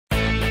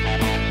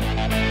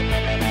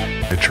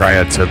the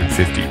Triad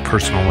 750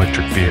 personal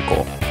electric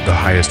vehicle, the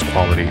highest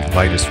quality,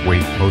 lightest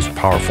weight, most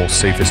powerful,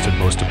 safest, and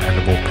most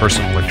dependable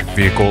personal electric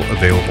vehicle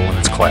available in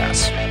its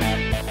class.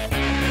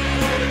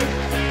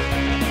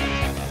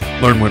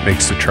 Learn what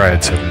makes the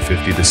Triad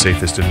 750 the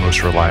safest and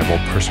most reliable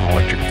personal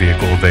electric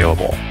vehicle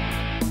available.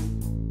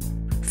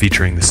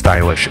 Featuring the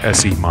stylish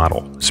SE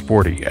model,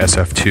 sporty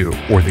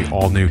SF2, or the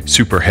all-new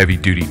super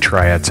heavy-duty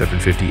Triad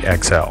 750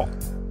 XL.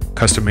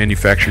 Custom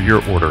manufacture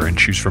your order and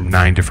choose from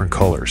 9 different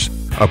colors.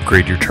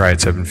 Upgrade your Triad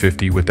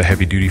 750 with the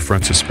heavy-duty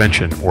front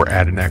suspension or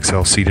add an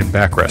XL seat and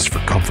backrest for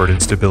comfort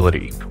and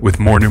stability. With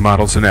more new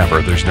models than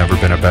ever, there's never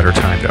been a better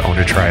time to own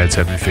a Triad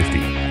 750.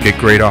 Get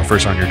great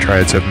offers on your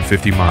Triad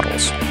 750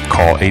 models.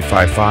 Call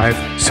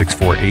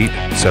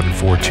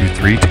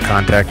 855-648-7423 to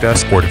contact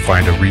us or to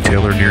find a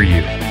retailer near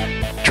you.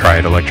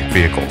 Triad Electric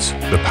Vehicles,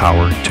 the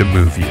power to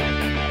move you.